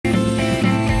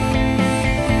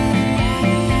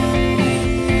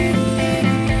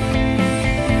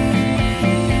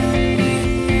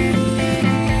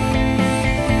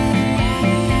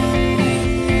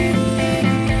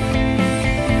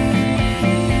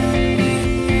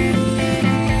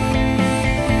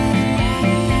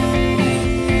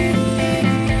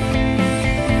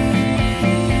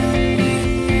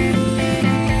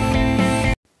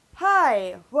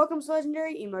welcome to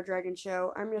Legendary Emo Dragon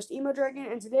Show. I'm your host, Emo Dragon,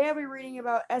 and today I'll be reading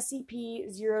about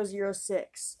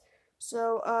SCP-006.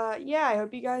 Yeah, I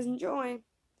hope you guys enjoy.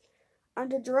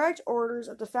 Under direct orders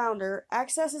of the founder,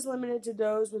 access is limited to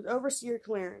those with Overseer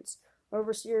clearance.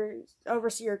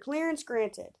 Overseer clearance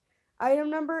granted.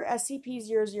 Item number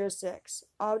SCP-006.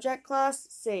 Object class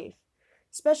safe.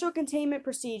 Special containment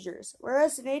procedures.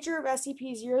 Whereas the nature of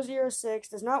SCP-006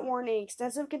 does not warrant any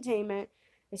extensive containment,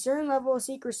 a certain level of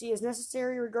secrecy is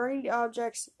necessary regarding the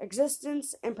object's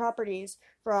existence and properties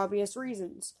for obvious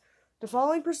reasons. The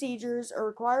following procedures are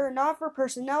required not for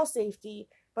personnel safety,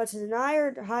 but to deny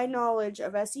or hide knowledge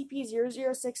of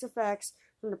SCP-006 effects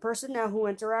from the personnel who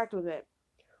interact with it.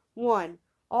 1.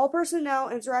 All personnel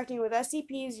interacting with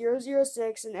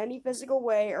SCP-006 in any physical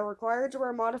way are required to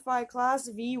wear modified Class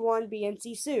V1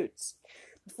 BNC suits.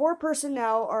 Before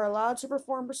personnel are allowed to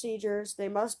perform procedures, they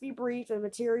must be briefed with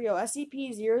material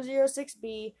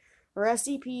SCP-006-B or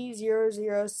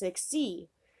SCP-006-C.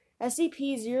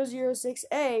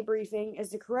 SCP-006-A briefing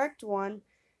is the correct one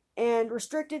and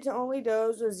restricted to only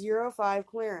those with 05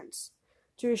 clearance.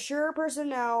 To assure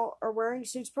personnel are wearing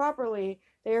suits properly,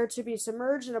 they are to be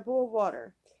submerged in a pool of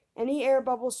water. Any air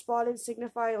bubbles spotted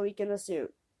signify a leak in the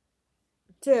suit.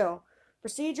 2.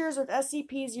 Procedures with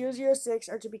SCP-006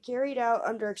 are to be carried out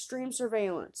under extreme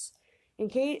surveillance. In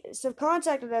case of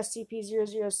contact with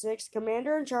SCP-006,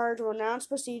 Commander in Charge will announce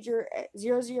Procedure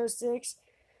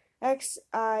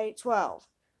 006-XI-12,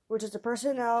 which is the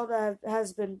personnel that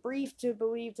has been briefed to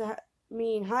believe to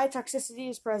mean high toxicity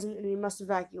is present and they must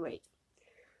evacuate.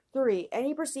 3.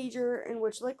 Any procedure in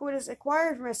which liquid is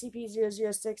acquired from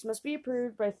SCP-006 must be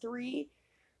approved by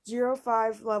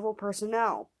 305 level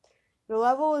personnel. The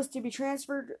level is to be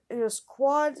transferred in a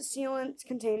quad sealant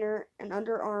container and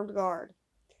under armed guard.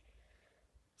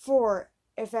 4.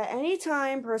 If at any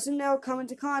time personnel come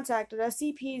into contact with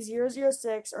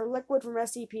SCP-006 or liquid from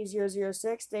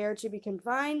SCP-006, they are to be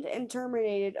confined and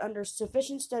terminated until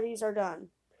sufficient studies are done.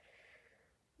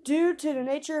 Due to the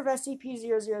nature of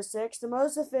SCP-006, the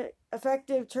most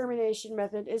effective termination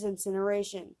method is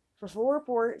incineration. For full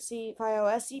report, see file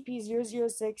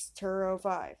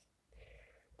SCP-006-05.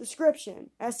 Description: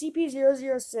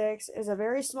 SCP-006 is a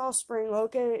very small spring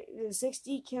located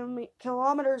 60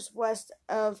 kilometers west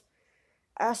of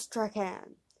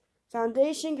Astrakhan.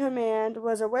 Foundation Command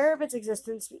was aware of its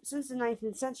existence since the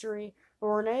 19th century, but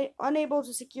were unable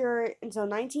to secure it until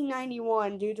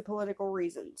 1991 due to political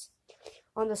reasons.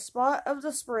 On the spot of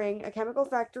the spring, a chemical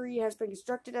factory has been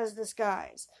constructed as a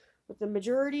disguise, with the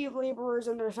majority of laborers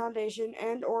under the Foundation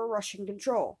and/or Russian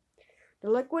control. The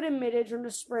liquid emitted from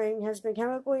the spring has been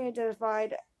chemically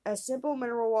identified as simple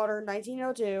mineral water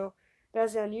 1902 that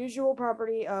has the unusual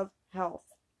property of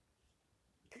health.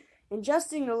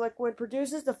 Ingesting the liquid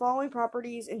produces the following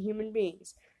properties in human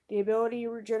beings: the ability to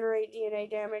regenerate DNA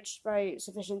damaged by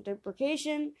sufficient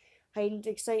duplication, heightened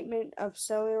excitement of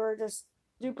cellular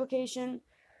duplication,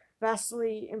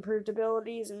 vastly improved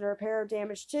abilities in the repair of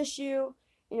damaged tissue,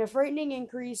 and a frightening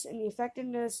increase in the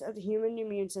effectiveness of the human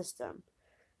immune system.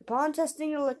 Upon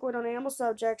testing the liquid on animal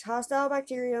subjects, hostile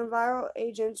bacteria and viral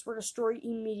agents were destroyed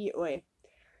immediately.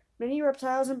 Many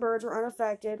reptiles and birds were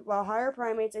unaffected, while higher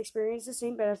primates experienced the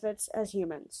same benefits as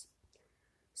humans.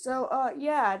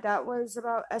 Yeah, that was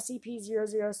about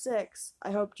SCP-006. I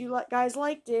hope you guys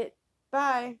liked it.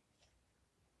 Bye!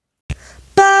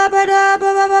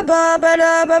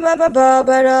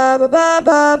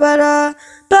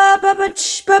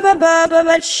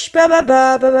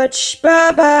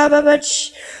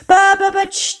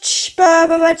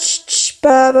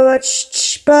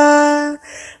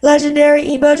 Legendary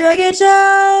Emo Dragon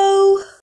Show!